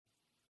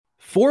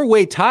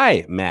Four-way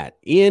tie, Matt,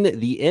 in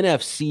the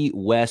NFC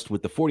West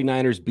with the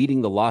 49ers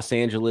beating the Los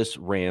Angeles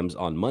Rams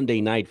on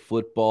Monday Night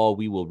Football.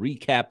 We will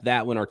recap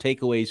that one, our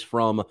takeaways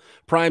from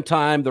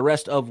primetime, the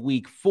rest of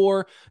week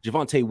 4.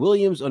 Javonte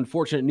Williams,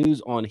 unfortunate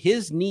news on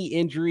his knee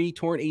injury,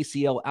 torn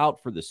ACL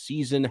out for the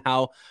season.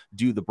 How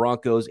do the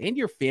Broncos and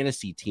your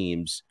fantasy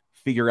teams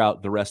figure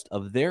out the rest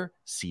of their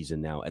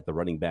season now at the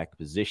running back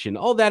position?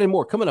 All that and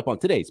more coming up on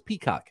today's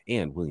Peacock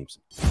and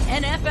Williamson.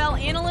 NFL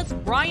analyst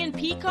Brian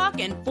Peacock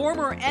and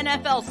former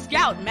NFL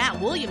scout Matt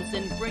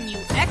Williamson bring you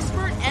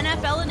expert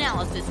NFL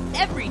analysis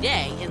every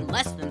day in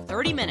less than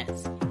 30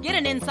 minutes. Get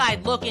an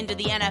inside look into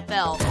the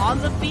NFL on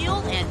the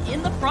field and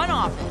in the front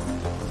office.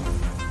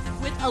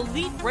 With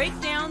elite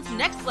breakdowns,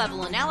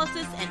 next-level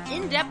analysis, and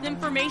in-depth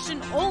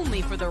information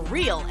only for the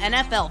real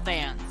NFL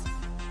fans.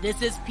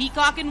 This is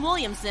Peacock and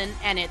Williamson,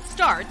 and it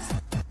starts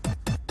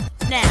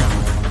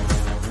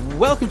now.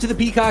 Welcome to the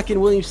Peacock and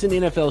Williamson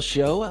NFL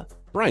show.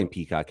 Brian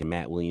Peacock and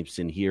Matt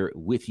Williamson here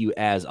with you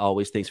as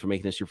always. Thanks for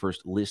making us your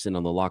first listen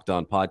on the Locked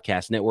On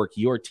Podcast Network,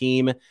 your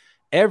team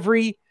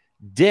every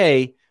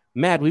day.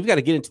 Matt, we've got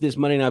to get into this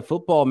Monday Night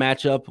Football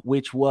matchup,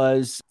 which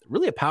was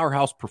really a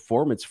powerhouse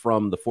performance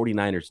from the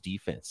 49ers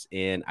defense.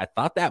 And I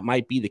thought that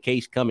might be the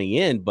case coming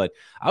in, but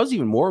I was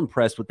even more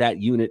impressed with that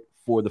unit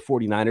for the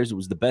 49ers. It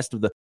was the best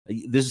of the.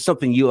 This is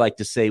something you like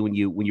to say when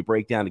you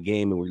break down a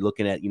game and we're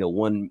looking at,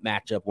 one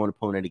matchup, one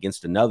opponent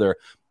against another,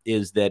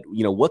 is that,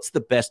 what's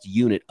the best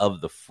unit of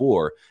the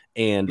four?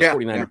 And the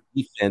 49ers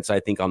defense,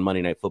 I think on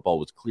Monday Night Football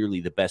was clearly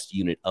the best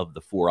unit of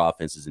the four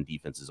offenses and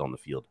defenses on the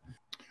field.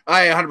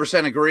 I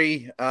 100%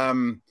 agree.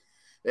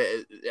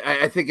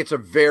 I think it's a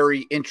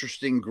very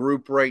interesting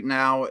group right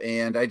now.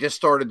 And I just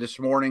started this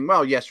morning,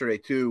 yesterday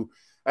too.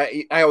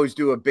 I always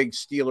do a big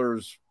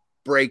Steelers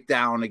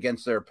breakdown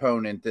against their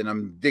opponent, and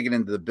I'm digging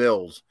into the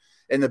Bills,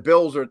 and the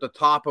Bills are at the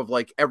top of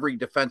like every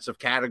defensive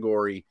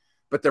category,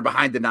 but they're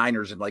behind the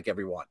Niners in like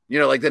every one.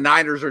 Like the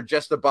Niners are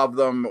just above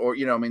them, or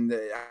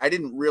I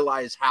didn't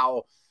realize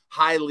how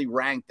highly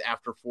ranked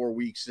after 4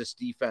 weeks this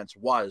defense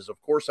was.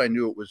 Of course I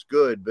knew it was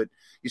good, but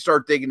you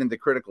start digging into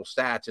critical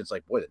stats, it's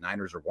like, boy, the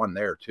Niners are one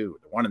there too,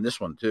 they're one in this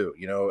one too,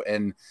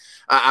 and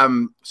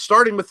I'm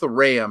starting with the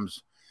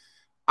Rams.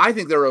 I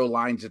think their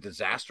O-line's a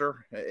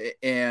disaster,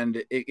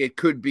 and it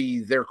could be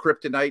their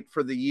kryptonite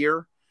for the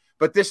year.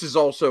 But this is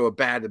also a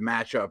bad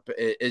matchup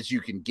as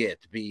you can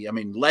get.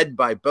 Led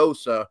by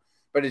Bosa,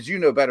 but as you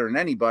know better than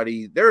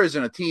anybody, there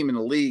isn't a team in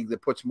the league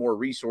that puts more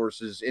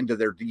resources into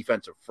their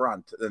defensive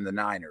front than the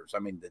Niners.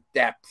 The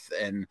depth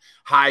and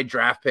high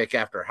draft pick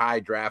after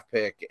high draft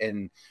pick,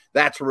 and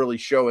that's really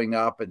showing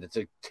up, and it's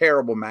a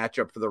terrible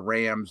matchup for the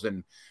Rams.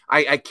 And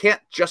I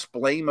can't just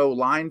blame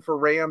O-line for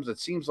Rams. It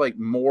seems like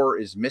more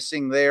is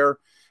missing there.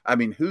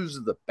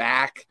 Who's the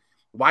back?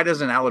 Why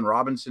doesn't Allen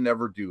Robinson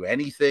ever do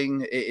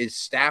anything? Is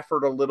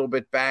Stafford a little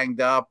bit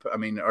banged up?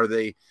 Are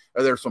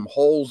there some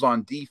holes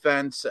on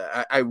defense?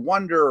 I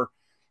wonder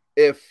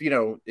if,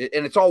 and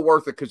it's all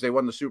worth it because they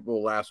won the Super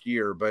Bowl last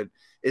year, but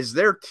is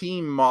their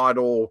team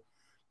model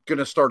going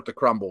to start to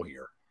crumble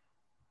here?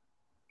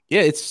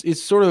 Yeah,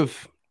 it's sort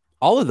of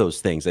all of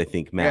those things, I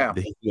think, Matt,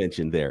 that you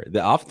mentioned there.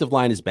 The offensive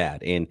line is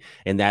bad, and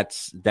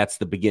that's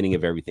the beginning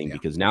of everything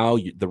because now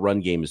the run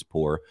game is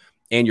poor.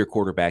 And your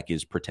quarterback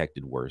is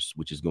protected worse,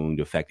 which is going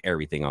to affect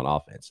everything on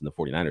offense. And the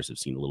 49ers have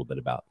seen a little bit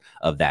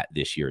of that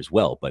this year as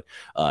well. But,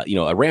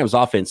 a Rams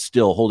offense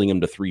still holding them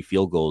to 3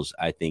 field goals,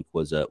 I think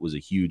was a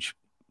huge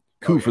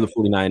coup for the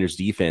 49ers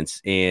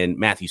defense. And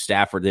Matthew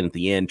Stafford then at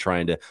the end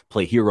trying to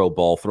play hero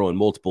ball, throwing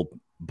multiple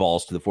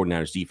balls to the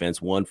 49ers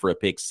defense, one for a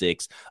pick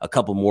six, a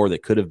couple more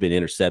that could have been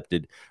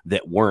intercepted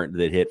that weren't,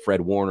 that hit Fred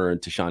Warner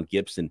and Tashawn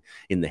Gibson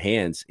in the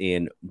hands.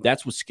 And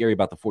that's what's scary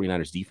about the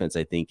 49ers defense,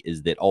 I think,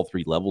 is that all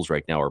 3 levels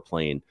right now are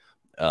playing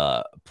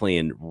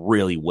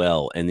really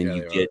well. And then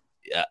you get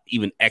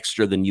even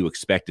extra than you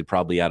expected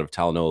probably out of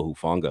Talanoa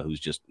Hufanga, who's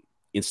just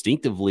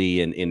instinctively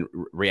and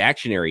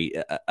reactionary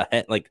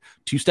ahead, like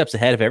 2 steps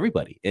ahead of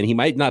everybody. And he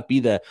might not be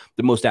the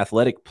most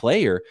athletic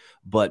player,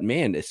 but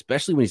man,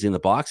 especially when he's in the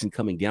box and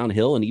coming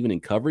downhill and even in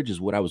coverage is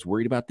what I was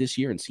worried about this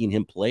year, and seeing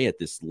him play at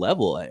this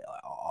level,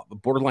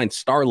 borderline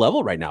star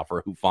level right now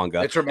for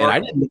Hufanga. It's remarkable.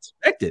 And I didn't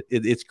expect it.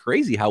 It's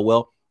crazy how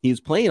well he was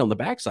playing on the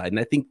backside. And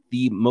I think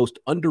the most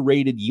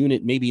underrated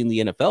unit maybe in the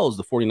NFL is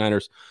the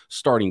 49ers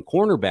starting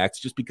cornerbacks,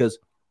 just because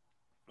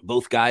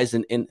both guys,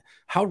 and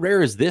how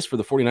rare is this for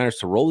the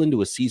 49ers to roll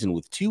into a season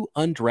with 2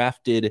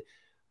 undrafted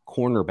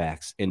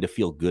cornerbacks and to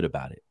feel good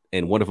about it?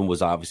 And one of them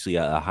was obviously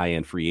a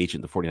high-end free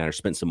agent. The 49ers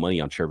spent some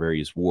money on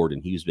Charvarius Ward,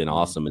 and he's been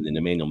awesome. And then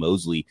Emmanuel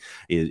Mosley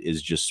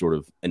is just sort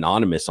of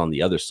anonymous on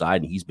the other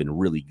side, and he's been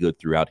really good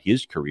throughout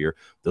his career.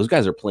 Those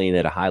guys are playing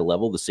at a high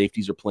level. The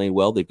safeties are playing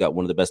well. They've got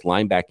one of the best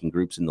linebacking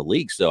groups in the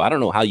league. So I don't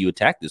know how you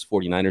attack this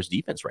 49ers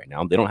defense right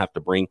now. They don't have to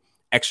bring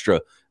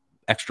extra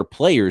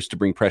players to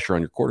bring pressure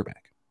on your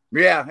quarterback.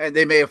 Yeah, and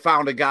they may have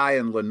found a guy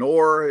in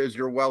Lenore, as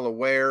you're well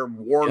aware.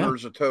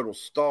 Warner's a total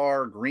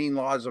star.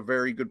 Greenlaw's a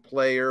very good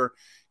player.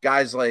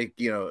 Guys like,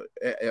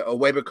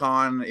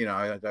 Owebukon,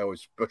 I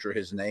always butcher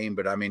his name,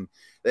 but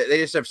they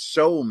just have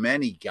so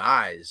many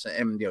guys.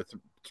 And,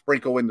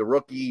 sprinkle in the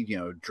rookie,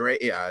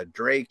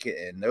 Drake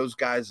and those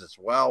guys as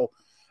well.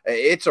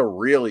 It's a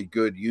really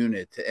good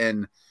unit.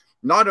 And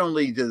not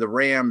only do the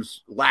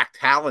Rams lack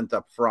talent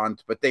up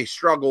front, but they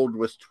struggled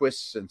with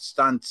twists and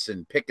stunts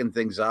and picking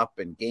things up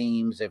in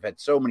games. They've had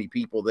so many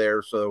people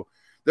there. So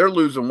they're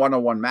losing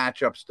one-on-one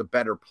matchups to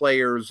better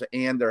players,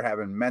 and they're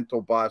having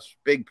mental busts.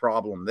 Big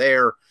problem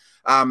there.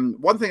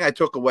 One thing I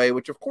took away,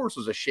 which of course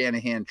was a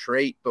Shanahan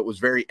trait, but was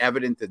very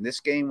evident in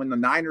this game when the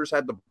Niners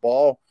had the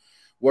ball,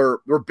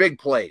 were big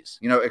plays,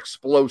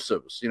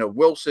 explosives.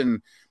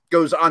 Wilson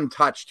goes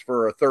untouched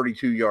for a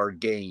 32-yard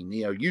gain.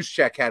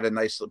 Juszczyk had a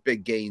nice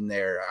big gain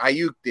there.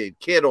 Ayuk did,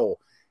 Kittle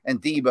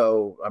and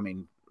Debo. I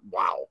mean,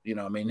 wow.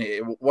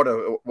 What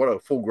a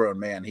full-grown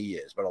man he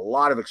is. But a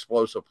lot of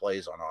explosive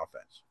plays on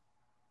offense.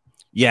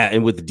 Yeah,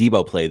 and with the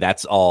Debo play,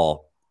 that's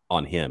all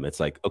on him. It's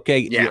like, okay,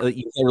 you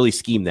can't really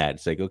scheme that.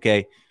 It's like,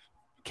 okay,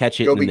 catch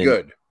it. Go be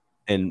good.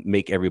 And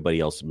make everybody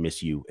else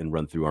miss you and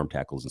run through arm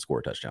tackles and score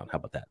a touchdown. How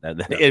about that?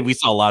 And we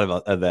saw a lot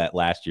of that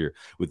last year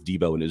with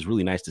Debo, and it was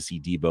really nice to see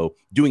Debo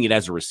doing it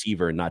as a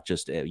receiver and not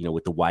just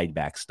with the wide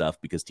back stuff,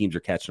 because teams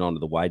are catching on to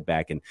the wide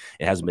back, and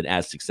it hasn't been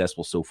as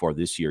successful so far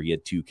this year. He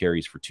had 2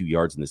 carries for 2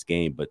 yards in this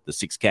game, but the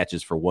 6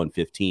 catches for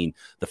 115,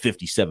 the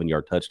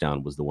 57-yard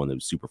touchdown was the one that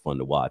was super fun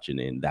to watch,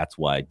 and that's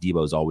why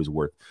Debo is always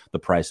worth the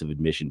price of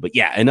admission. But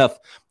yeah, enough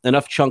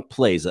chunk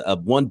plays.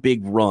 One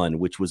big run,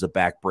 which was a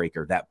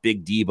backbreaker, that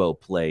big Debo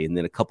play, and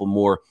then a couple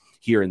more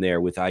here and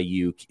there with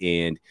Ayuk,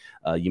 and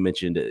you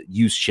mentioned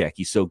Juszczyk.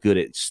 He's so good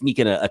at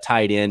sneaking a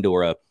tight end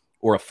or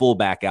a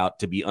fullback out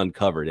to be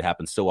uncovered. It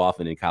happens so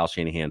often in Kyle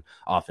Shanahan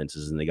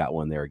offenses, and they got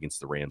one there against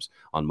the Rams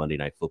on Monday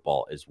Night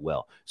Football as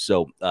well.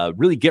 So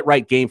really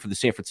get-right game for the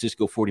San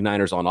Francisco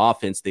 49ers on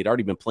offense. They'd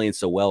already been playing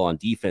so well on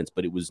defense,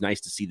 but it was nice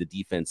to see the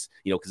defense,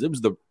 because it was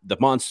the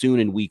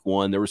monsoon in week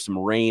 1. There was some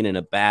rain and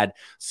a bad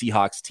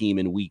Seahawks team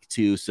in week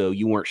 2, so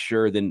you weren't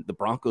sure. Then the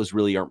Broncos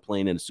really aren't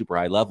playing at a super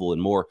high level,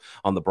 and more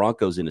on the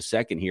Broncos in a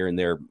second here, and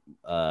they're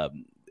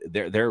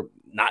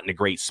not in a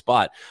great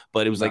spot,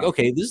 but it was like,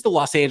 okay, this is the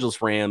Los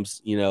Angeles Rams,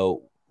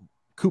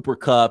 Cooper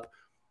Kupp,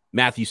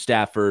 Matthew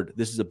Stafford.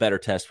 This is a better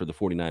test for the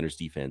 49ers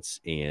defense,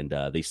 and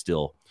they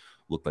still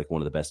look like one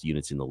of the best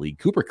units in the league.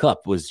 Cooper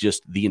Kupp was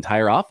just the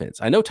entire offense.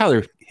 I know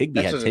Tyler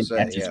Higbee had 10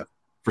 catches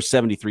for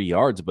 73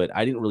 yards, but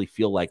I didn't really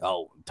feel like,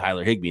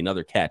 Tyler Higbee,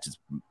 another catch is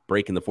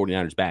breaking the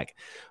 49ers back.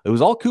 It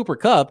was all Cooper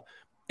Kupp.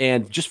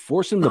 And just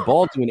forcing the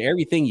ball, doing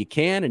everything you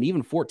can, and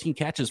even 14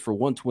 catches for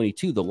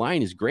 122. The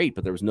line is great,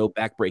 but there was no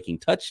back-breaking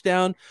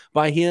touchdown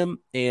by him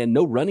and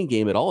no running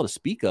game at all to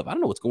speak of. I don't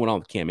know what's going on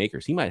with Cam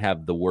Akers. He might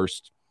have the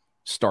worst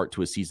start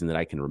to a season that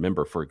I can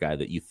remember for a guy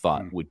that you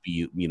thought would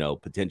be,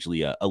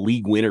 potentially a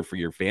league winner for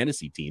your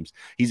fantasy teams.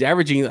 He's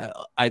averaging,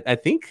 I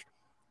think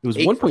it was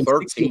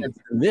 1.6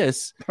 in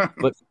this, but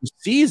for the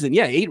season,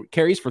 8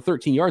 carries for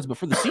 13 yards. But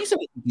for the season,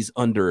 he's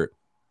under.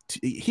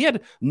 He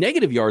had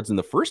negative yards in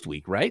the first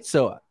week, right?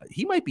 So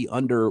he might be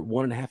under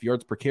 1.5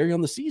 yards per carry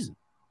on the season.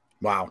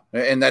 Wow.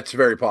 And that's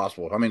very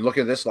possible. I mean, look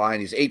at this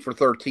line. He's 8 for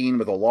 13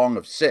 with a long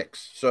of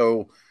 6.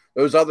 So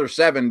those other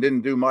 7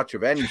 didn't do much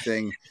of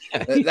anything.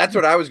 That's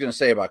what I was going to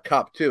say about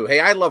Kupp too. Hey,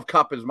 I love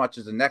Kupp as much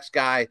as the next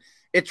guy.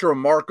 It's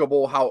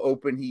remarkable how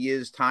open he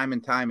is time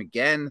and time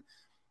again.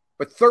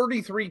 But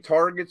 33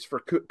 targets for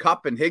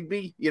Kupp and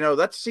Higbee,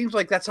 that seems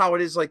like that's how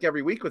it is like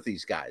every week with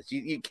these guys.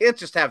 You can't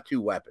just have 2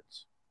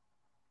 weapons.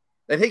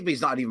 And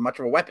Higbee's not even much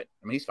of a weapon.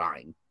 I mean, he's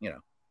fine,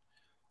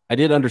 I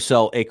did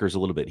undersell Akers a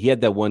little bit. He had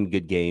that one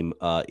good game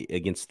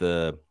against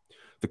the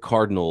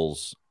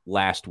Cardinals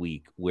last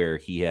week where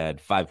he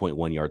had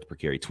 5.1 yards per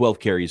carry, 12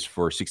 carries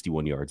for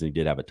 61 yards, and he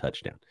did have a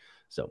touchdown.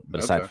 So,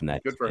 but aside from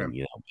that, good for him.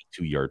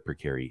 2 yard per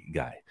carry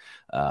guy.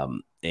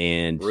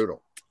 And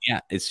brutal.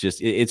 Yeah, it's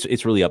just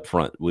it's really up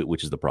front,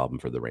 which is the problem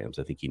for the Rams.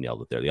 I think he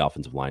nailed it there. The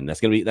offensive line,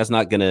 that's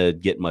not gonna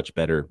get much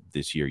better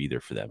this year either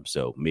for them.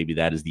 So maybe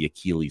that is the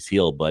Achilles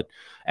heel. But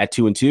at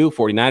 2-2,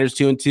 49ers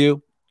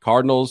 2-2,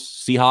 Cardinals,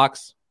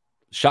 Seahawks,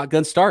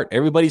 shotgun start.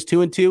 Everybody's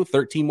 2-2,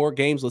 13 more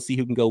games. Let's see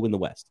who can go win the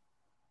West.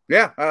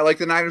 Yeah, I like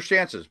the Niners'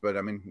 chances, but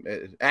I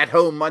mean, at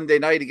home Monday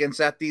night against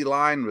that D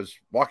line was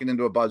walking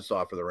into a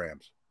buzzsaw for the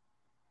Rams.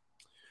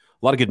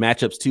 A lot of good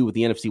matchups too with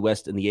the NFC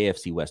West and the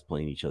AFC West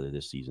playing each other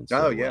this season.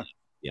 So,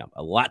 yeah,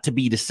 a lot to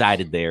be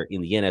decided there in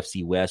the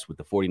NFC West with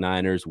the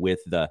 49ers, with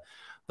the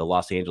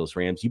Los Angeles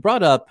Rams. You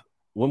brought up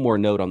one more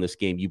note on this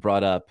game. You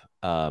brought up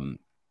Allen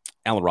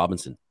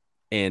Robinson,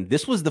 and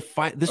this was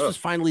was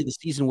finally the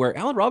season where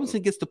Allen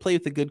Robinson gets to play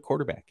with a good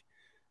quarterback.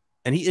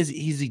 And is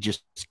he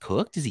just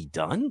cooked? Is he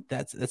done?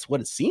 That's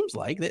what it seems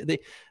like.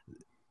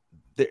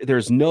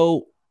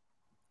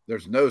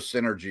 There's no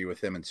synergy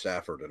with him and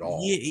Stafford at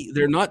all.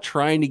 They're not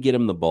trying to get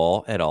him the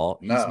ball at all.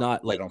 He's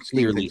not like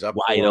clearly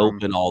wide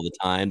open all the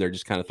time. They're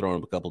just kind of throwing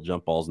him a couple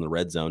jump balls in the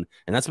red zone,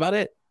 and that's about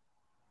it.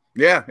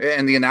 Yeah,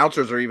 and the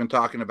announcers are even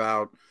talking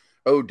about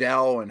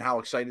Odell and how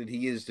excited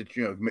he is to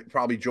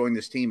probably join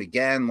this team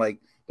again. Like,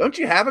 don't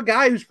you have a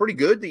guy who's pretty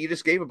good that you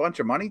just gave a bunch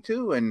of money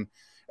to? And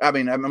I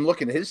mean, I'm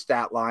looking at his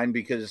stat line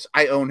because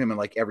I own him in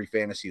like every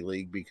fantasy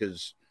league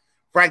because,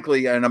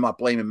 frankly, and I'm not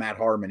blaming Matt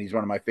Harmon. He's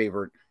one of my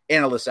favorite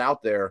analysts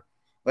out there.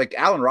 Like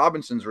Allen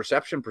Robinson's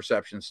reception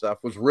perception stuff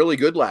was really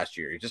good last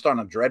year. He's just on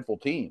a dreadful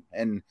team.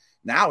 And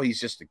now he's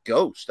just a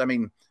ghost. I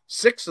mean,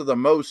 6 of the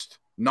most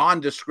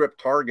nondescript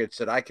targets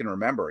that I can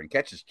remember and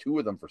catches 2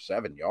 of them for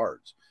 7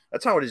 yards.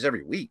 That's how it is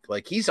every week.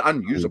 Like, he's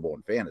unusable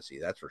in fantasy.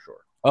 That's for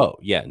sure. Oh,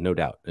 yeah, no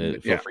doubt. Feel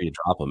free to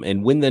drop them.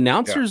 And when the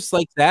announcers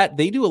like that,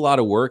 they do a lot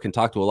of work and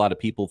talk to a lot of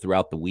people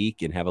throughout the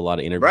week and have a lot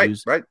of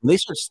interviews. Right. When they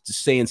start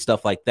saying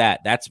stuff like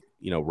that, that's,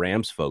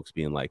 Rams folks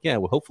being like, yeah,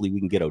 well, hopefully we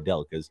can get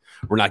Odell because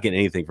we're not getting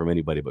anything from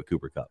anybody but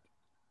Cooper Kupp.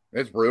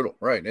 It's brutal,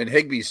 right? And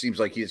Higbee seems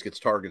like he just gets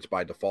targets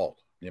by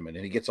default. I mean,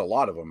 and he gets a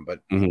lot of them, but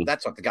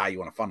that's not the guy you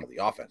want to funnel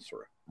the offense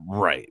through.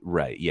 Right.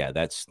 Yeah,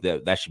 that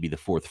should be the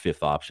 4th,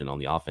 5th option on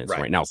the offense.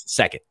 Right now it's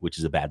the 2nd, which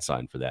is a bad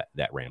sign for that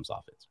Rams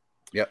offense.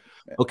 Yep.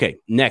 Okay,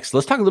 next,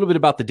 let's talk a little bit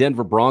about the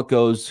Denver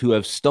Broncos, who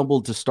have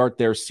stumbled to start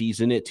their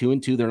season at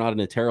 2-2. They're not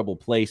in a terrible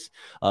place,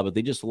 but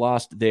they just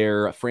lost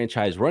their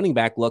franchise running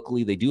back.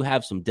 Luckily, they do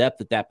have some depth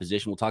at that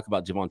position. We'll talk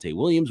about Javonte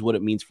Williams, what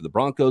it means for the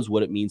Broncos,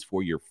 what it means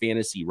for your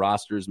fantasy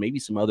rosters, maybe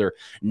some other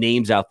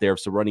names out there of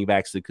some running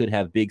backs that could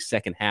have big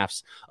second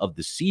halves of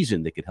the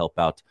season that could help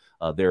out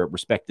their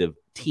respective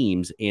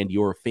teams and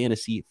your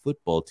fantasy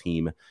football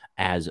team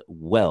as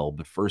well.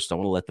 But first, I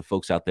want to let the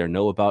folks out there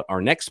know about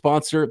our next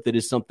sponsor. That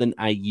is something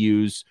I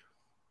use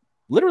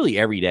literally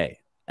every day.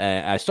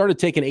 I started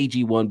taking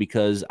AG1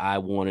 because I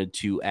wanted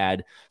to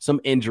add some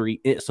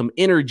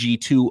energy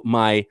to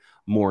my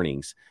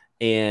mornings,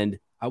 and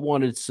I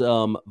wanted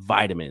some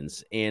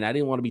vitamins, and I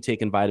didn't want to be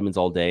taking vitamins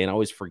all day, and I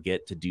always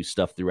forget to do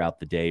stuff throughout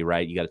the day,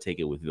 right? You got to take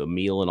it with a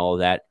meal and all of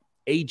that.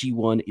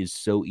 AG1 is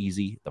so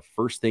easy. The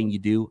first thing you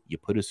do, you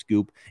put a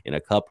scoop in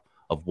a cup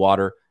of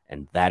water,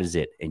 and that is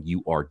it. And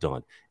you are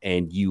done.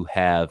 And you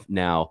have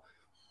now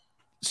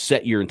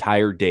set your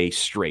entire day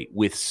straight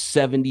with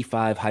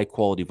 75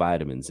 high-quality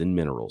vitamins and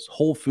minerals,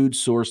 whole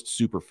food-sourced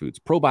superfoods,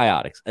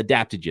 probiotics,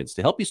 adaptogens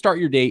to help you start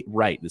your day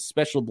right. This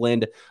special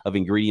blend of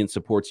ingredients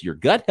supports your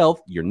gut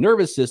health, your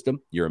nervous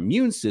system, your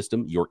immune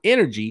system, your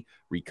energy,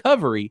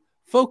 recovery,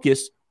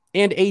 focus,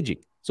 and aging.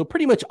 So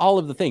pretty much all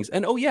of the things.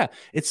 And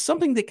it's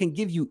something that can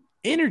give you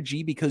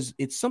energy because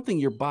it's something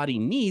your body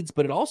needs,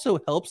 but it also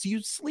helps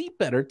you sleep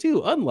better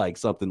too, unlike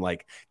something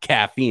like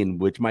caffeine,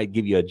 which might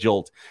give you a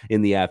jolt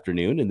in the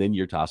afternoon and then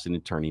you're tossing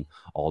and turning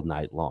all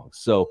night long.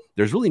 So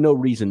there's really no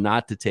reason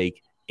not to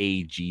take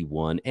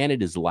AG1, and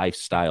it is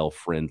lifestyle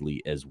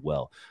friendly as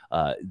well.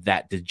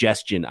 That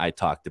digestion I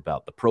talked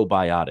about, the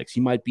probiotics,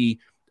 you might be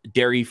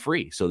dairy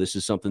free. So this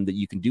is something that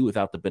you can do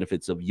without the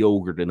benefits of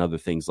yogurt and other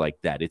things like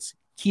that. It's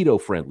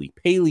keto friendly,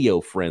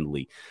 paleo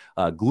friendly,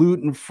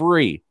 gluten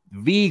free,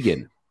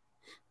 vegan,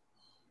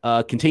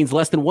 contains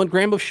less than 1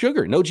 gram of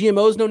sugar, no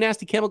GMOs, no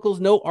nasty chemicals,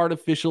 no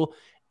artificial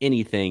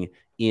anything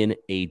in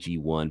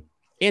AG1.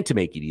 And to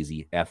make it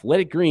easy,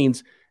 Athletic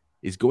Greens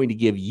is going to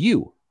give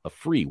you a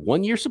free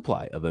 1-year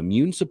supply of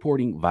immune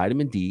supporting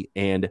vitamin D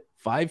and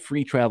 5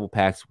 free travel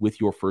packs with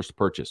your first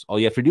purchase. All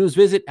you have to do is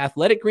visit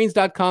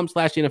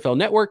athleticgreens.com/NFL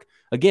network.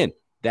 Again,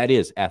 that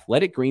is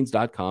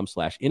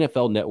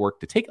athleticgreens.com/NFL network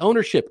to take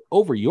ownership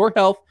over your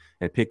health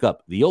and pick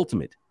up the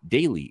ultimate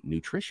daily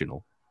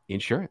nutritional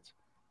insurance.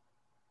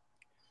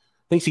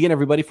 Thanks again,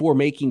 everybody, for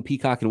making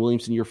Peacock and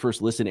Williamson your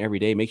first listen every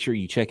day. Make sure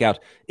you check out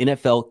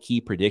NFL Key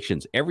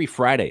Predictions every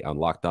Friday on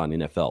Locked On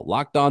NFL.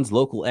 Locked On's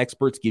local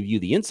experts give you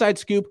the inside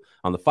scoop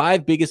on the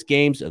 5 biggest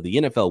games of the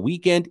NFL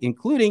weekend,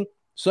 including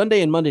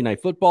Sunday and Monday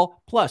Night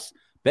Football, plus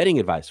betting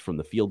advice from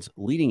the field's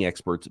leading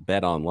experts,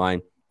 Bet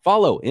Online.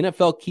 Follow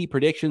NFL Key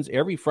Predictions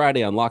every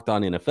Friday on Locked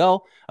On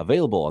NFL,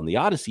 available on the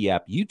Odyssey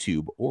app,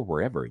 YouTube, or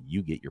wherever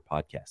you get your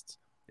podcasts.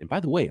 And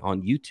by the way,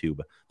 on YouTube,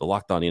 the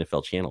Locked On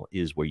NFL channel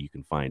is where you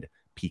can find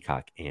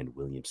Peacock and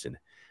Williamson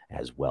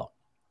as well.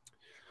 A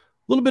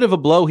little bit of a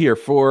blow here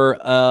for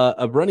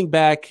a running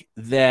back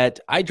that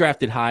I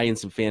drafted high in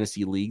some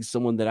fantasy leagues,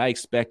 someone that I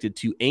expected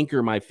to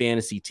anchor my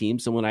fantasy team,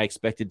 someone I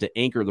expected to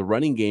anchor the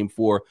running game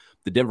for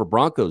the Denver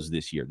Broncos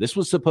this year. This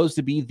was supposed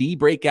to be the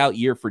breakout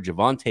year for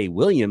Javonte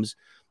Williams.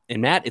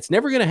 And Matt, it's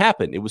never going to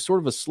happen. It was sort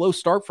of a slow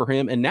start for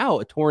him. And now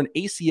a torn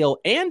ACL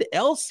and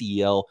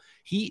LCL.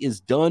 He is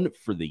done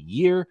for the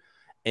year.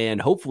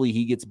 And hopefully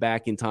he gets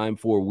back in time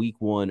for week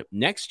 1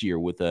 next year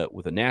with a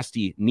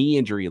nasty knee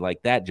injury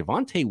like that.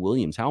 Javonte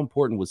Williams, how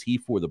important was he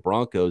for the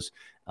Broncos?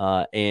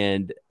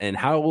 And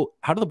how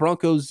do the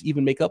Broncos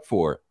even make up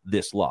for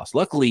this loss?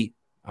 Luckily,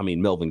 I mean,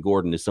 Melvin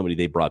Gordon is somebody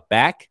they brought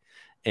back.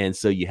 And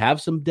so you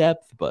have some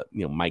depth, but,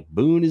 Mike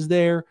Boone is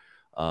there.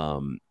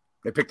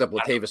 They picked up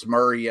Latavius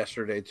Murray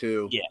yesterday,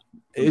 too. Yeah,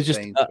 it's just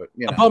a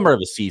bummer of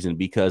a season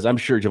because I'm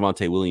sure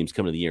Javonte Williams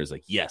coming to the year is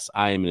like, yes,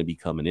 I am going to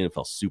become an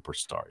NFL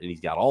superstar. And he's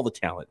got all the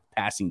talent,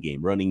 passing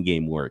game, running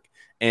game work.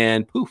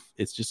 And poof,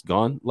 it's just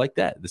gone like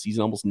that. The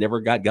season almost never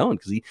got going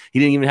because he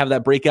didn't even have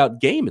that breakout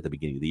game at the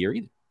beginning of the year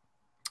either.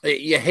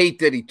 You hate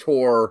that he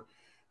tore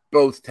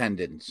both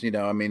tendons.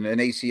 I mean, an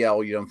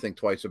ACL, you don't think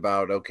twice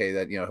about, okay,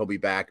 that, he'll be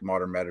back in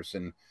modern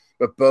medicine.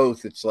 But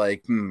both, it's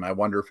like, I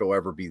wonder if he'll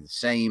ever be the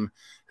same.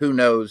 Who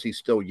knows? He's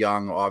still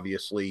young,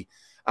 obviously.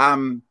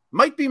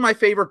 Might be my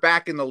favorite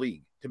back in the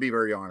league. to be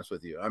very honest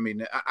with you. I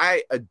mean,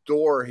 I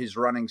adore his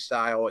running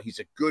style. He's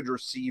a good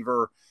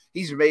receiver.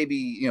 He's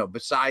maybe,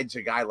 besides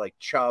a guy like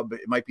Chubb,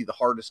 it might be the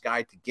hardest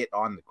guy to get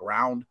on the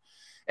ground.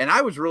 And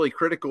I was really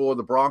critical of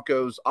the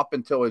Broncos up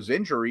until his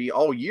injury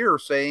all year,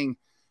 saying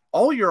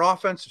all your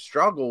offensive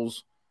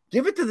struggles,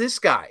 give it to this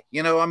guy.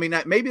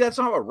 Maybe that's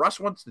not what Russ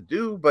wants to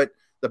do, but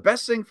the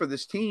best thing for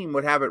this team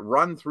would have it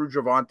run through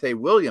Javonte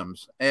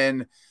Williams.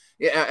 And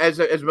as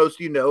most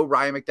of you know,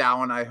 Ryan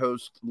McDowell and I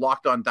host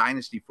Locked On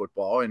Dynasty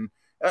Football, and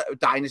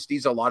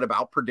Dynasty's a lot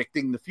about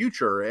predicting the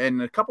future.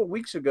 And a couple of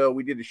weeks ago,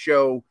 we did a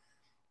show,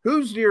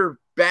 who's your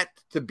bet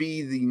to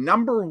be the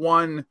number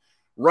one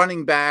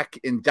running back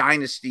in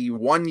Dynasty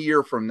 1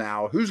 year from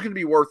now? Who's going to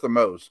be worth the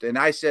most? And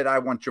I said I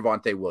want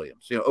Javonte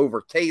Williams,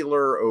 over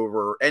Taylor,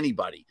 over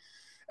anybody.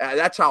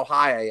 That's how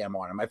high I am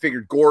on him. I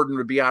figured Gordon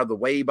would be out of the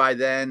way by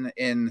then.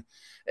 And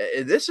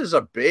this is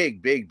a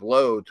big, big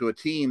blow to a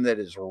team that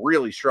is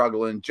really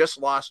struggling, just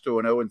lost to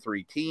an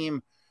 0-3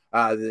 team.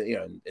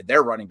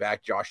 Their running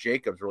back, Josh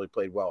Jacobs, really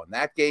played well in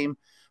that game.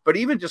 But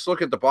even just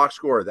look at the box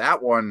score of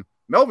that one,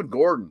 Melvin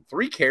Gordon,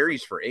 3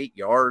 carries for 8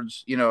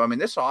 yards.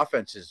 This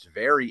offense is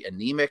very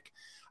anemic.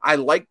 I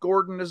like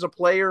Gordon as a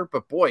player,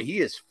 but boy, he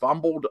has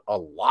fumbled a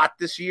lot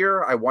this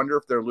year. I wonder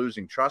if they're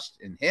losing trust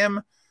in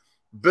him.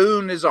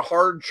 Boone is a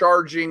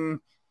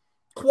hard-charging,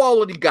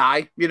 quality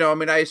guy.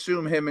 I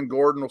assume him and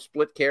Gordon will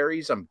split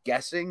carries, I'm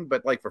guessing.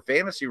 But, for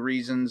fantasy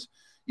reasons,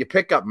 you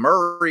pick up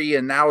Murray,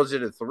 and now is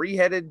it a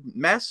 3-headed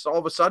mess all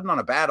of a sudden on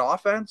a bad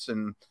offense?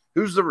 And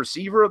who's the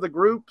receiver of the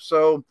group?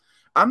 So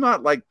I'm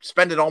not,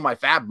 spending all my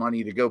fab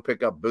money to go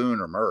pick up Boone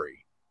or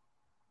Murray.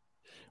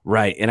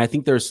 Right, and I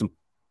think there's some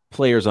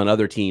players on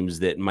other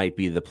teams that might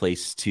be the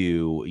place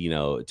to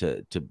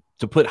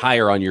put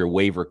higher on your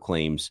waiver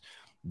claims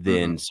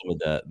than some of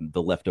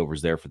the leftovers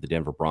there for the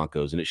Denver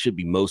Broncos. And it should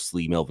be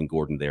mostly Melvin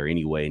Gordon there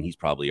anyway, and he's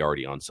probably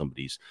already on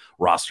somebody's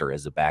roster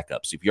as a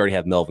backup. So if you already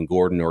have Melvin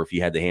Gordon, or if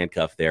you had the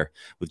handcuff there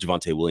with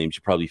Javonte Williams,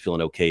 you're probably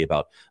feeling okay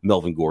about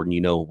Melvin Gordon. You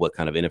know what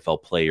kind of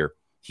NFL player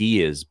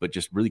he is. But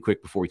just really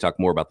quick before we talk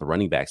more about the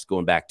running backs,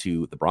 going back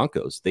to the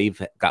Broncos,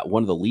 they've got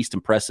one of the least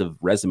impressive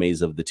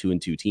resumes of the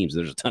 2-2 teams.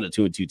 There's a ton of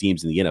 2-2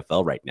 teams in the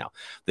NFL right now.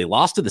 They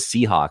lost to the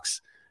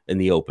Seahawks in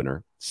the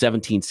opener,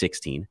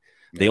 17-16.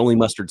 They only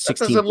mustered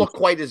 16. That doesn't look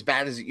quite as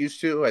bad as it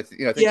used to. I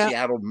think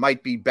Seattle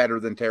might be better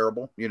than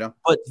terrible,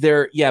 But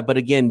but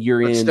again,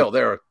 still,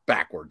 they're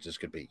backwards as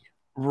could be.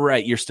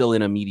 Right. You're still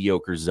in a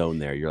mediocre zone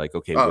there. You're like,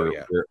 okay,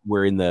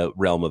 we're in the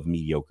realm of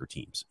mediocre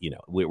teams,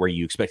 where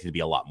you expect it to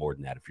be a lot more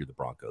than that if you're the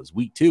Broncos.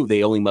 Week 2,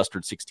 they only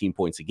mustered 16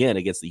 points again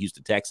against the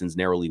Houston Texans,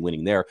 narrowly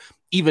winning there.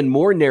 Even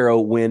more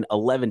narrow win,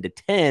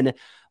 11-10.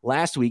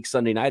 Last week,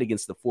 Sunday night,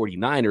 against the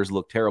 49ers,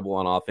 looked terrible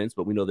on offense,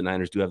 but we know the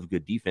Niners do have a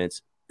good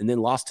defense. And then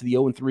lost to the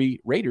 0-3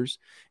 Raiders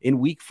in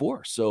week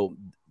 4. So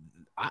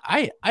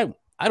I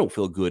don't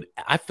feel good.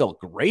 I felt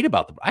great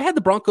about I had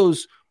the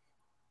Broncos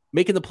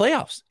making the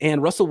playoffs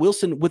and Russell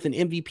Wilson with an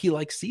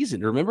MVP-like season.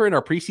 Remember in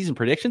our preseason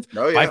predictions?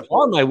 Oh, yeah. By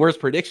far my worst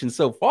prediction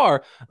so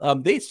far.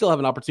 They still have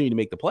an opportunity to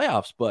make the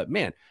playoffs, but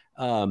man,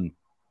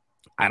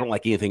 I don't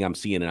like anything I'm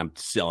seeing, and I'm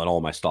selling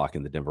all my stock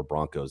in the Denver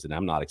Broncos, and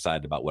I'm not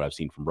excited about what I've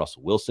seen from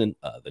Russell Wilson,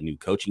 the new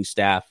coaching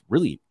staff,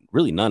 really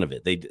none of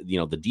it. They,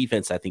 the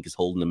defense, I think, is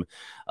holding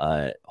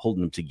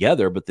them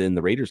together, but then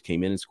the Raiders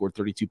came in and scored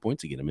 32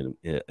 points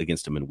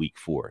against them in week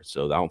 4.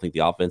 So I don't think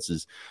the offense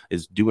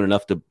is doing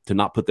enough to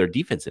not put their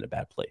defense in a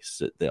bad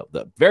place. They're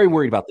very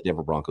worried about the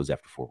Denver Broncos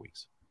after 4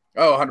 weeks.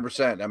 Oh,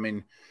 100%. I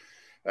mean,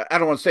 I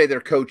don't want to say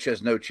their coach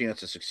has no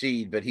chance to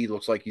succeed, but he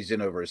looks like he's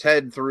in over his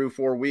head through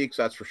 4 weeks.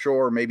 That's for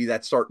sure. Maybe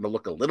that's starting to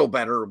look a little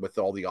better with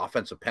all the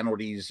offensive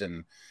penalties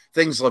and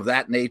things of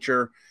that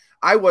nature.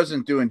 I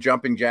wasn't doing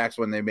jumping jacks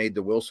when they made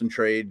the Wilson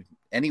trade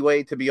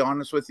anyway, to be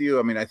honest with you.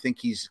 I mean, I think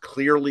he's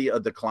clearly a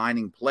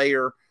declining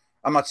player.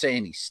 I'm not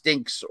saying he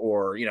stinks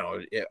or,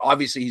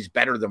 obviously he's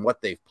better than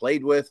what they've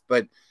played with,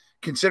 but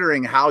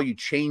considering how you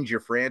change your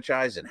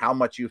franchise and how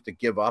much you have to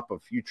give up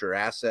of future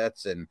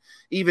assets and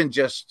even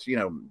just,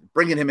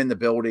 bringing him in the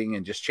building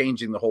and just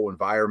changing the whole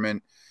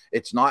environment,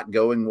 it's not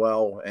going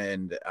well.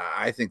 And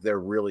I think they're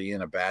really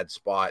in a bad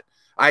spot.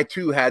 I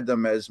too had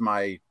them as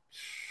my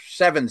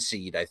 7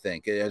 seed, I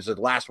think, as a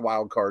last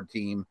wild card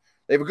team.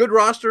 They have a good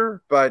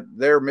roster, but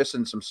they're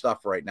missing some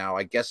stuff right now.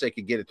 I guess they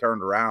could get it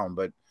turned around,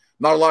 but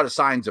not a lot of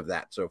signs of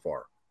that so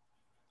far.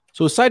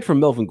 So aside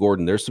from Melvin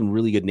Gordon, there's some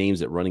really good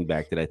names at running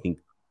back that I think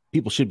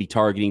people should be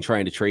targeting,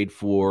 trying to trade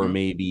for,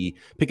 maybe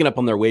picking up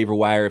on their waiver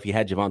wire if you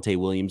had Javonte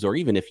Williams, or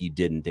even if you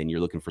didn't and you're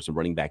looking for some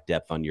running back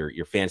depth on your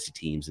fantasy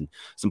teams and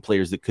some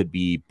players that could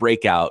be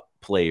breakout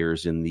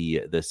players in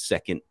the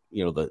second,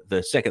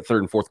 the second,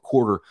 third, and fourth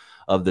quarter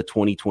of the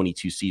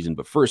 2022 season.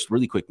 But first,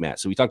 really quick, Matt.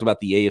 So we talked about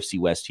the AFC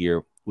West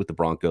here with the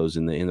Broncos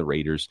and the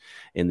Raiders,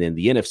 and then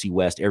the NFC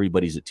West,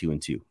 everybody's at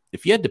 2-2.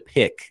 If you had to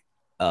pick,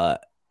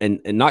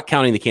 and not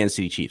counting the Kansas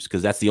City Chiefs,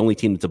 because that's the only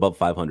team that's above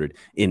 500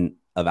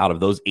 out of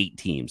those 8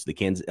 teams,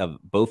 of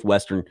both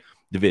Western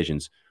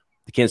divisions,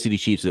 the Kansas City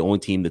Chiefs are the only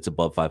team that's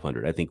above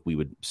 500. I think we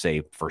would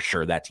say for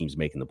sure that team's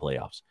making the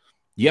playoffs.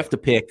 You have to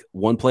pick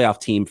one playoff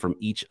team from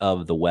each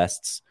of the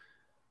Wests.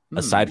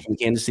 aside from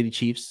the Kansas City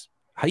Chiefs,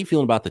 how are you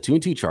feeling about the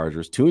 2-2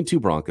 Chargers, 2-2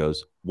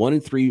 Broncos,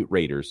 1-3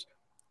 Raiders,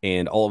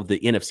 and all of the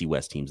NFC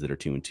West teams that are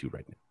 2-2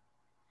 right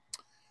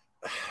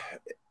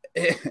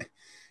now?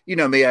 You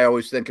know me, I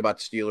always think about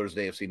the Steelers,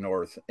 the AFC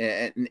North.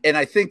 And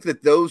I think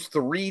that those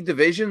three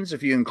divisions,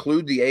 if you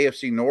include the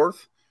AFC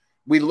North,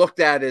 we looked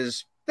at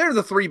as they're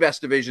the three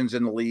best divisions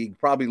in the league,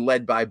 probably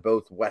led by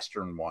both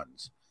Western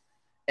ones.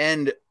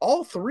 And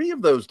all three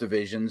of those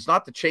divisions,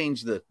 not to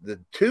change the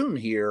tune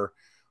here,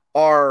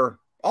 are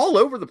all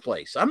over the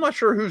place. I'm not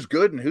sure who's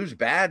good and who's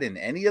bad in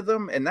any of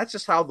them. And that's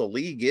just how the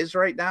league is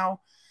right now.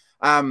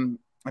 I'm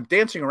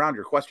dancing around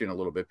your question a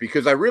little bit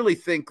because I really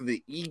think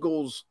the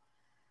Eagles,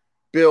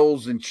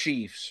 Bills, and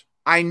Chiefs,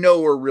 I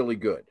know are really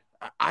good.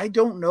 I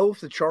don't know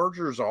if the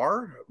Chargers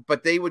are,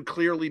 but they would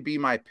clearly be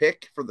my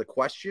pick for the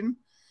question.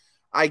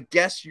 I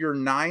guess your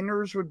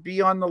Niners would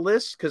be on the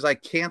list because I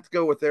can't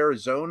go with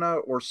Arizona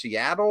or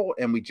Seattle,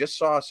 and we just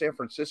saw San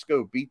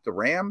Francisco beat the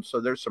Rams,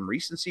 so there's some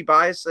recency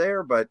bias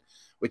there, but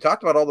we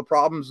talked about all the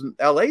problems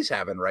LA's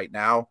having right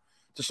now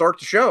to start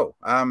the show.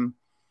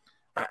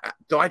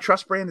 Do I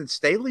trust Brandon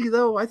Staley,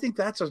 though? I think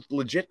that's a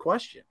legit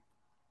question.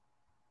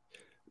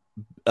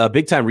 A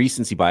big time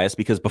recency bias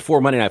because before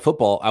Monday Night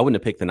Football, I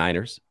wouldn't have picked the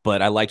Niners,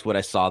 but I liked what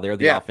I saw there.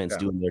 The offense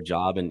doing their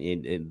job,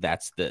 and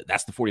that's the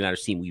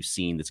 49ers team we've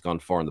seen that's gone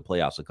far in the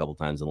playoffs a couple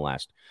times in the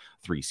last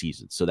 3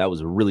 seasons. So that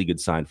was a really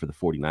good sign for the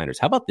 49ers.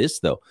 How about this,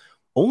 though?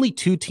 Only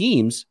 2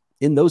 teams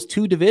in those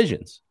 2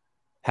 divisions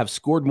have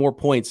scored more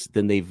points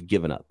than they've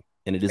given up.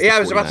 And it is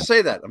I was about to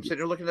say that. I'm sitting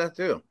here looking at that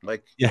too.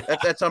 Like,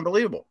 that's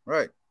unbelievable.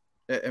 Right.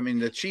 I mean,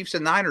 the Chiefs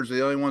and Niners are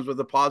the only ones with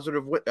a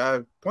positive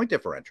point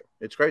differential.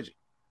 It's crazy.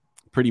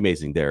 Pretty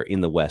amazing there in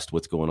the West,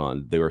 what's going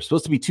on. There were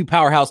supposed to be 2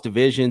 powerhouse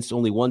divisions,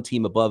 only 1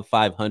 team above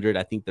 500.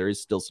 I think there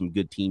is still some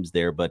good teams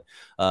there, but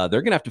they're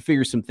going to have to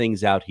figure some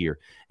things out here.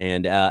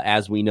 And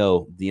as we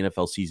know, the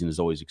NFL season is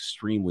always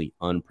extremely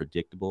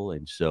unpredictable.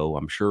 And so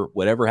I'm sure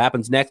whatever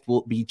happens next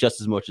will be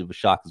just as much of a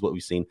shock as what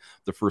we've seen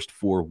the first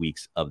 4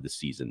 weeks of the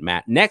season.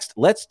 Matt, next,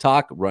 let's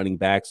talk running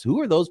backs.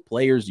 Who are those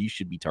players you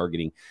should be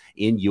targeting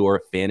in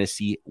your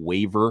fantasy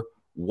waiver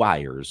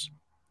wires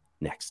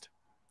next?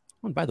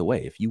 And by the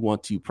way, if you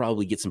want to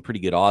probably get some pretty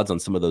good odds on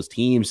some of those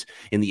teams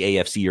in the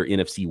AFC or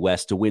NFC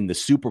West to win the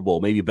Super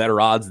Bowl, maybe better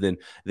odds than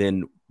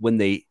when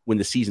the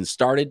season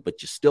started,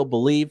 but you still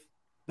believe,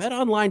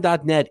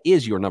 BetOnline.net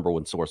is your number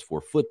one source for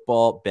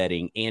football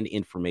betting and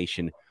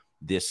information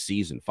this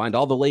season. Find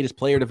all the latest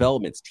player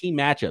developments, team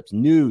matchups,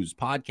 news,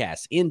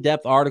 podcasts,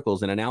 in-depth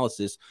articles, and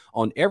analysis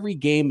on every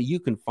game you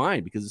can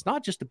find, because it's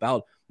not just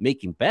about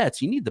making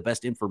bets. You need the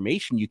best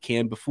information you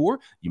can before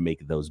you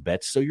make those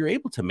bets so you're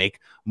able to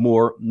make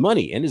more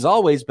money. And as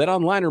always,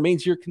 BetOnline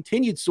remains your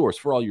continued source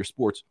for all your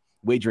sports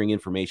wagering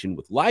information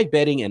with live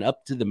betting and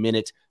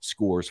up-to-the-minute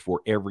scores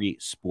for every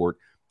sport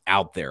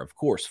out there. Of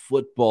course,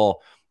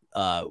 football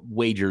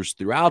wagers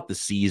throughout the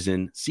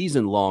season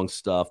long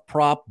stuff,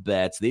 prop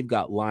bets. They've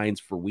got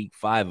lines for week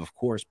 5, of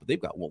course, but they've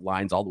got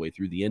lines all the way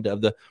through the end of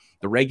the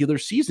regular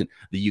season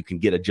that you can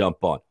get a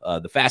jump on.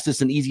 The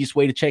fastest and easiest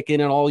way to check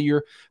in on all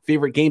your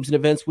favorite games and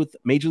events with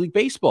Major League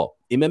Baseball,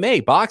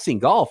 MMA, boxing,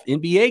 golf,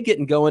 NBA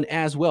getting going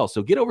as well.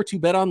 So get over to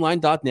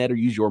betonline.net or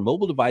use your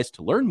mobile device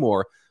to learn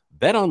more.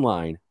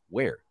 BetOnline,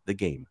 where the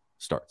game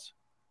starts.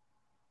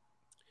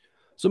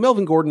 So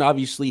Melvin Gordon,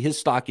 obviously, his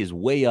stock is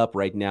way up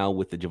right now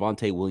with the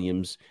Javonte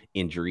Williams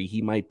injury.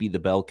 He might be the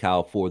bell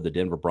cow for the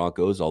Denver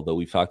Broncos, although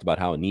we've talked about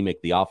how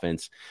anemic the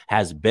offense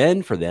has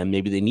been for them.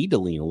 Maybe they need to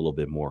lean a little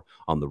bit more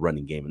on the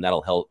running game, and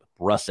that'll help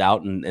Russ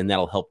out, and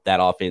that'll help that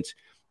offense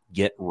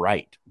get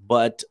right.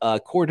 But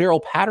Cordero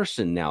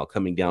Patterson now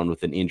coming down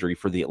with an injury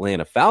for the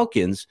Atlanta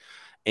Falcons,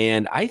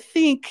 and I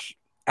think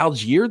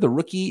Algier, the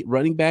rookie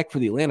running back for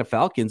the Atlanta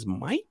Falcons,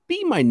 might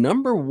be my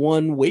number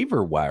one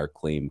waiver wire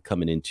claim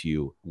coming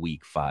into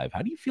week 5.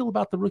 How do you feel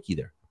about the rookie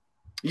there?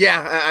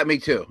 Yeah, me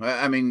too.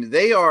 I mean,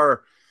 they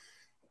are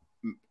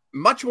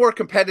much more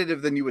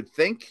competitive than you would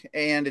think,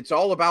 and it's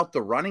all about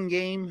the running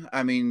game.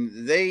 I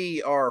mean,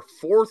 they are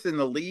 4th in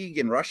the league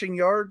in rushing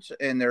yards,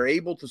 and they're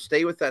able to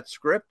stay with that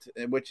script,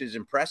 which is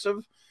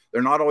impressive.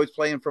 They're not always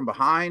playing from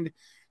behind.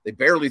 They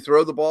barely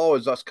throw the ball,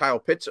 as us Kyle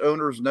Pitts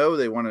owners know.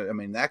 They want to, I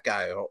mean, that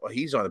guy,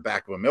 he's on the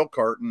back of a milk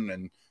carton,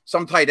 and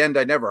some tight end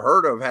I never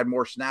heard of had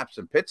more snaps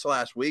than Pitts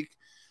last week.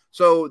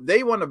 So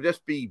they want to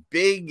just be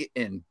big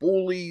and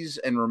bullies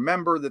and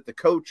remember that the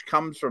coach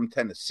comes from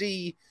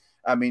Tennessee.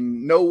 I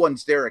mean, no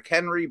one's Derrick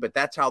Henry, but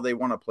that's how they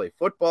want to play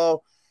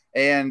football.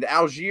 And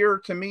Algier,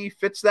 to me,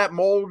 fits that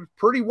mold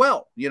pretty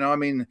well. You know, I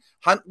mean,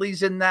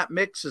 Huntley's in that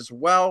mix as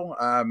well.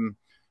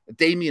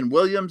 Damian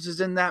Williams is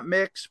in that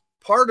mix.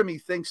 Part of me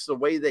thinks the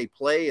way they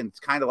play, and it's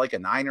kind of like a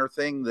Niner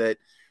thing, that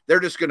they're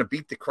just going to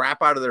beat the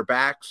crap out of their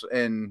backs,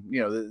 and, you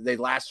know, they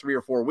last 3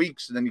 or 4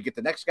 weeks, and then you get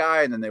the next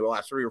guy, and then they will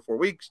last 3 or 4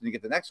 weeks, and you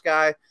get the next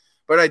guy.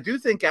 But I do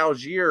think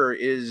Algier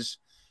is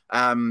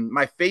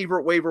my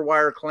favorite waiver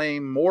wire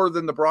claim, more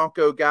than the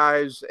Bronco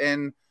guys,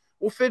 and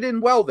will fit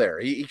in well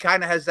there. He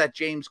kind of has that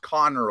James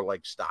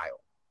Conner-like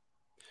style.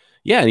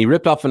 Yeah, and he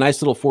ripped off a nice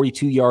little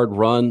 42-yard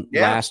run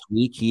last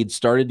week. He had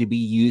started to be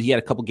used. He had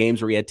a couple games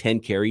where he had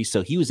 10 carries,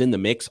 so he was in the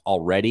mix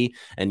already.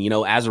 And,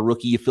 as a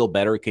rookie, you feel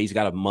better because he's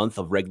got a month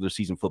of regular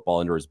season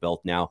football under his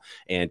belt now.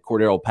 And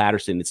Cordero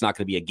Patterson, it's not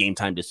going to be a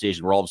game-time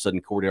decision where all of a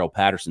sudden Cordero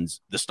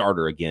Patterson's the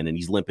starter again, and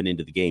he's limping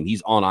into the game.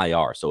 He's on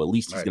IR, so at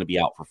least he's going to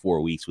be out for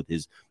 4 weeks with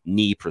his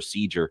knee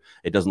procedure.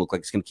 It doesn't look like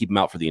it's going to keep him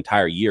out for the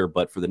entire year,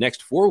 but for the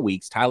next 4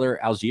 weeks, Tyler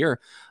Algier,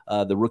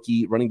 the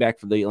rookie running back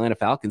for the Atlanta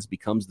Falcons,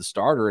 becomes the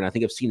starter, and I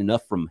think I've seen enough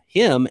from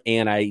him,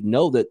 and I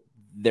know that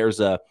there's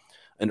an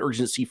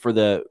urgency for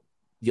the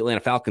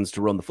Atlanta Falcons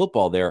to run the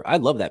football there. I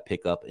love that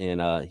pickup,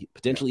 and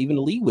potentially even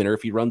a league winner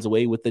if he runs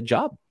away with the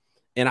job.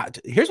 And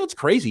here's what's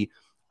crazy.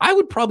 I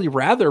would probably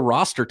rather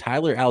roster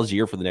Tyler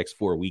Algier for the next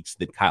 4 weeks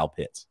than Kyle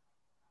Pitts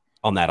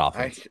on that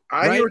offense.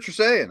 I hear what you're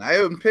saying. I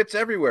own Pitts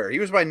everywhere. He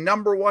was my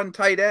number one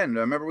tight end.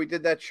 I remember we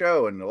did that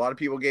show, and a lot of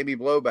people gave me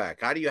blowback.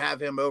 How do you have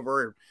him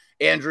over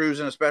Andrews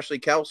and especially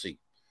Kelsey?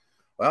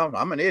 Well,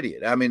 I'm an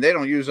idiot. I mean, they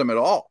don't use him at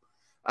all.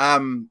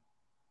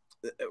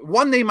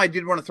 One name I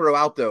did want to throw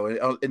out,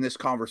 though, in this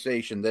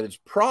conversation that is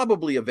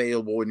probably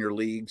available in your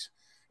leagues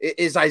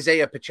is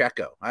Isaiah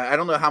Pacheco. I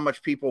don't know how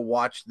much people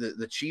watch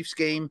the Chiefs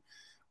game.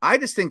 I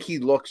just think he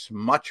looks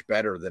much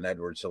better than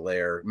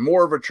Edwards-Helaire,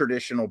 more of a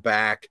traditional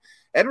back.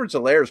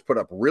 Edwards-Helaire's put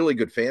up really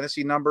good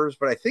fantasy numbers,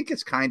 but I think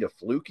it's kind of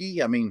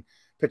fluky. I mean,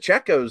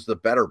 Pacheco's the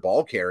better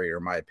ball carrier,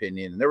 in my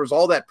opinion. And there was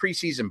all that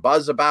preseason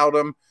buzz about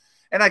him,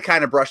 and I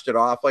kind of brushed it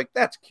off like,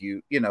 that's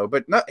cute,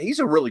 but no, he's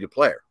a really good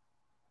player.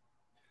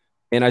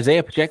 And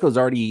Isaiah Pacheco's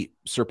already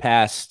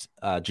surpassed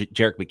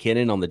Jerick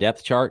McKinnon on the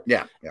depth chart.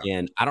 Yeah.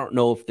 And I don't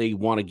know if they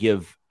want to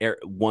give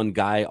one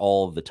guy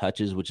all of the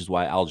touches, which is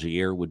why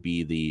Algier would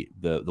be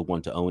the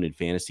one to own in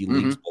fantasy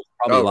leagues. But it's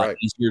probably a lot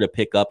easier to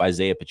pick up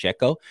Isaiah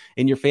Pacheco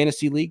in your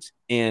fantasy leagues.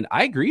 And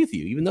I agree with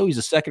you. Even though he's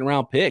a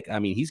second-round pick, I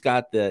mean, he's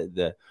got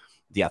the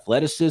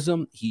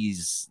athleticism.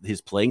 His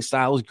playing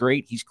style is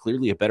great. He's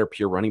clearly a better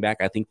pure running back,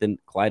 I think, than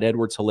Clyde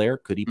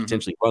Edwards-Helaire. Could he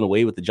potentially run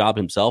away with the job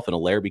himself and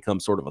Helaire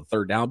becomes sort of a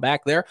third down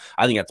back there?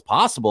 I think that's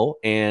possible.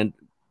 And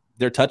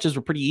their touches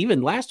were pretty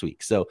even last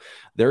week. So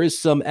there is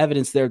some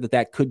evidence there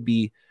that could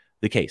be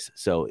the case.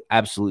 So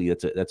absolutely,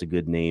 that's a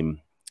good name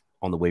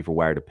on the waiver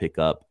wire to pick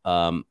up.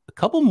 A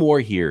couple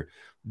more here.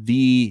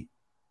 The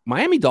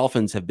Miami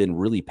Dolphins have been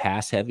really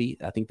pass heavy.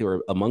 I think they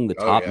were among the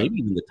top, maybe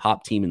even the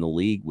top team in the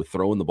league with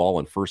throwing the ball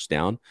on first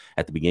down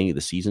at the beginning of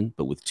the season.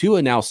 But with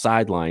Tua now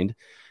sidelined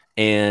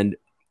and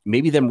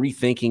maybe them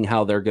rethinking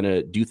how they're going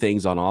to do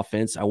things on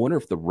offense, I wonder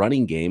if the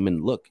running game,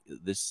 and look,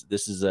 this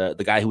is the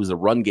guy who was a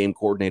run game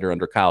coordinator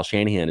under Kyle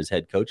Shanahan as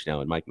head coach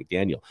now, and Mike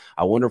McDaniel.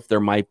 I wonder if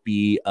there might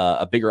be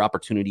a bigger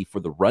opportunity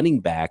for the running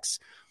backs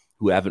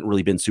who haven't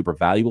really been super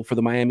valuable for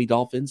the Miami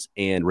Dolphins.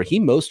 And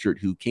Raheem Mostert,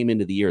 who came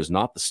into the year as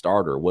not the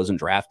starter, wasn't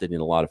drafted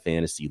in a lot of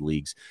fantasy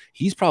leagues.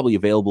 He's probably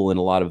available in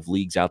a lot of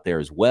leagues out there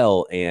as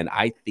well. And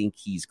I think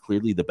he's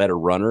clearly the better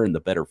runner and the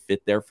better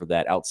fit there for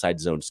that outside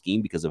zone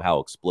scheme because of how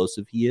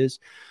explosive he is.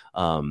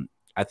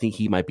 I think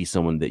he might be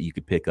someone that you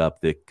could pick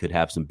up that could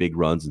have some big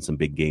runs and some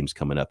big games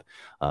coming up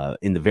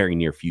in the very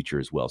near future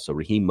as well. So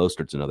Raheem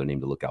Mostert's another name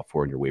to look out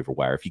for in your waiver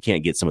wire if you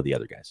can't get some of the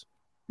other guys.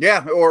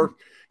 Yeah, or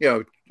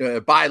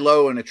buy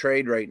low in a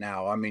trade right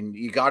now. I mean,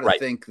 you got to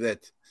think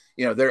that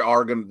there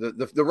are going to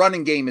the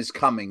running game is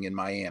coming in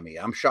Miami.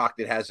 I'm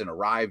shocked it hasn't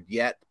arrived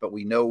yet, but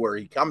we know where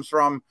he comes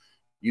from.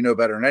 You know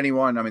better than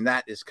anyone. I mean,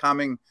 that is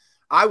coming.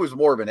 I was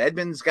more of an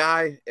Edmonds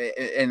guy,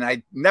 and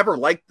I never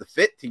liked the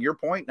fit. To your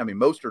point, I mean,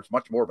 Mostert's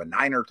much more of a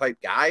Niner type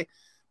guy,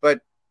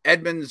 but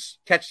Edmonds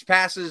catches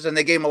passes, and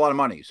they gave him a lot of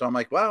money. So I'm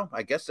like, well,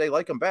 I guess they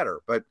like him better.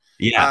 But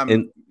yeah,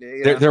 and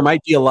there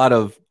might be a lot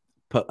of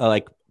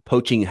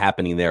poaching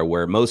happening there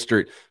where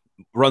Mostert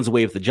runs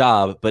away with the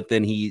job, but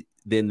then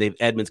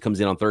Edmonds comes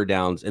in on third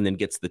downs and then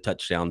gets the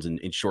touchdowns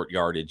in short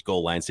yardage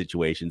goal line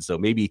situations. So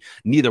maybe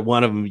neither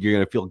one of them you're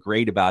going to feel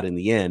great about in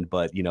the end,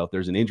 but if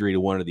there's an injury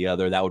to one or the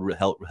other, that would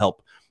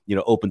help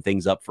open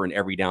things up for an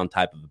every down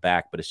type of a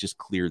back. But it's just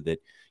clear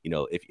that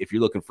if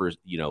you're looking for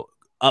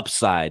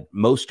upside,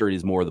 Mostert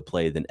is more the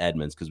play than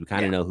Edmonds because we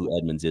kind of know who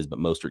Edmonds is, but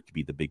Mostert could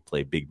be the big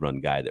play, big run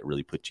guy that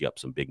really puts you up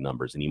some big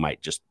numbers, and he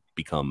might just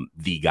become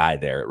the guy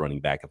there at running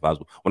back.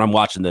 When I'm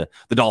watching the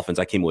Dolphins,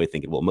 I came away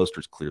thinking, well,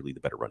 Mostert's clearly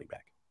the better running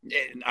back.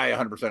 I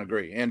 100%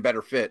 agree, and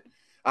better fit.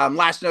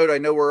 Last note, I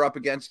know we're up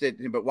against it,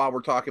 but while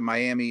we're talking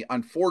Miami,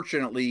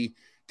 unfortunately,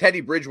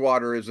 Teddy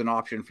Bridgewater is an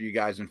option for you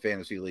guys in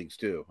fantasy leagues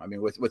too. I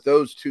mean, with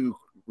those two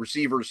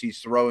receivers he's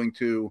throwing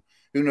to,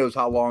 who knows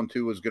how long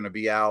Tua is going to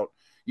be out.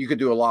 You could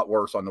do a lot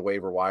worse on the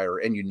waiver wire,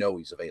 and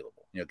he's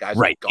available. Guys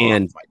right. Like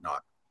Goff might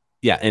not.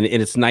 Yeah, and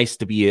it's nice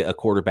to be a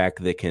quarterback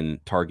that can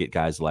target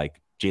guys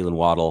like Jalen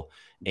Waddle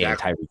and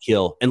Tyreek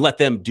Hill and let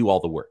them do all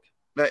the work.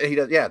 He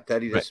does. Yeah,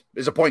 Teddy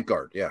is a point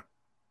guard. Yeah.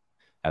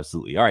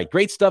 Absolutely. All right.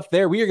 Great stuff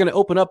there. We are going to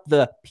open up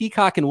the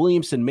Peacock and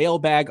Williamson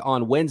mailbag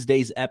on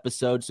Wednesday's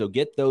episode. So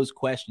get those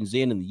questions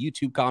in the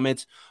YouTube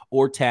comments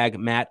or tag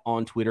Matt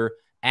on Twitter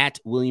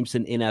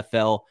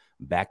 @WilliamsonNFL.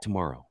 Back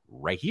tomorrow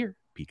right here,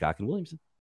 Peacock and Williamson.